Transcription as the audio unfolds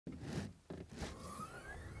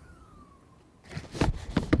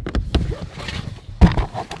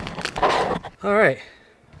All right,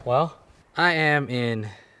 well, I am in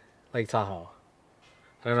Lake Tahoe.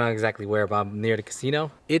 I don't know exactly where, but I'm near the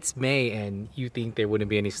casino. It's May and you think there wouldn't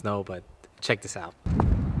be any snow, but check this out.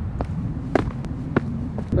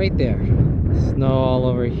 Right there, snow all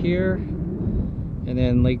over here, and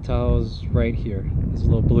then Lake Tahoe's right here, this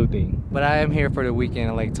little blue thing. But I am here for the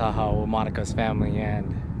weekend in Lake Tahoe with Monica's family,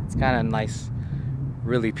 and it's kind of nice,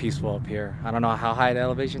 really peaceful up here. I don't know how high the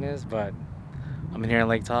elevation is, but I'm in here in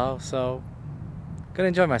Lake Tahoe, so gonna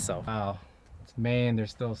enjoy myself. Wow, it's May and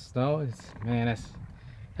there's still snow. Man,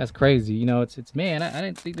 that's crazy. You know, it's May and I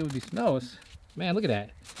didn't think there would be snow. Man, look at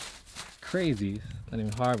that. Crazy. It's not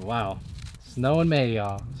even hard, but wow. Snow in May,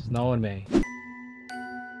 y'all. Snow in May.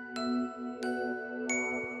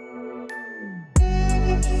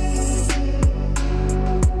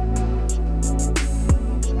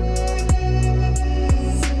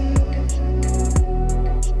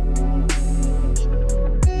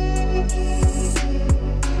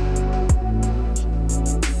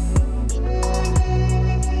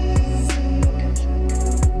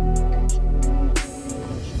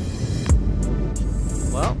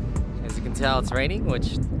 It's raining,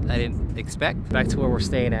 which I didn't expect. Back to where we're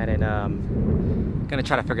staying at, and gonna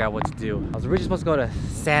try to figure out what to do. I was originally supposed to go to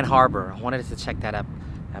Sand Harbor. I wanted to check that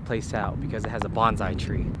place out because it has a bonsai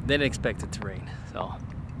tree. Didn't expect it to rain, so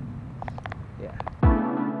yeah.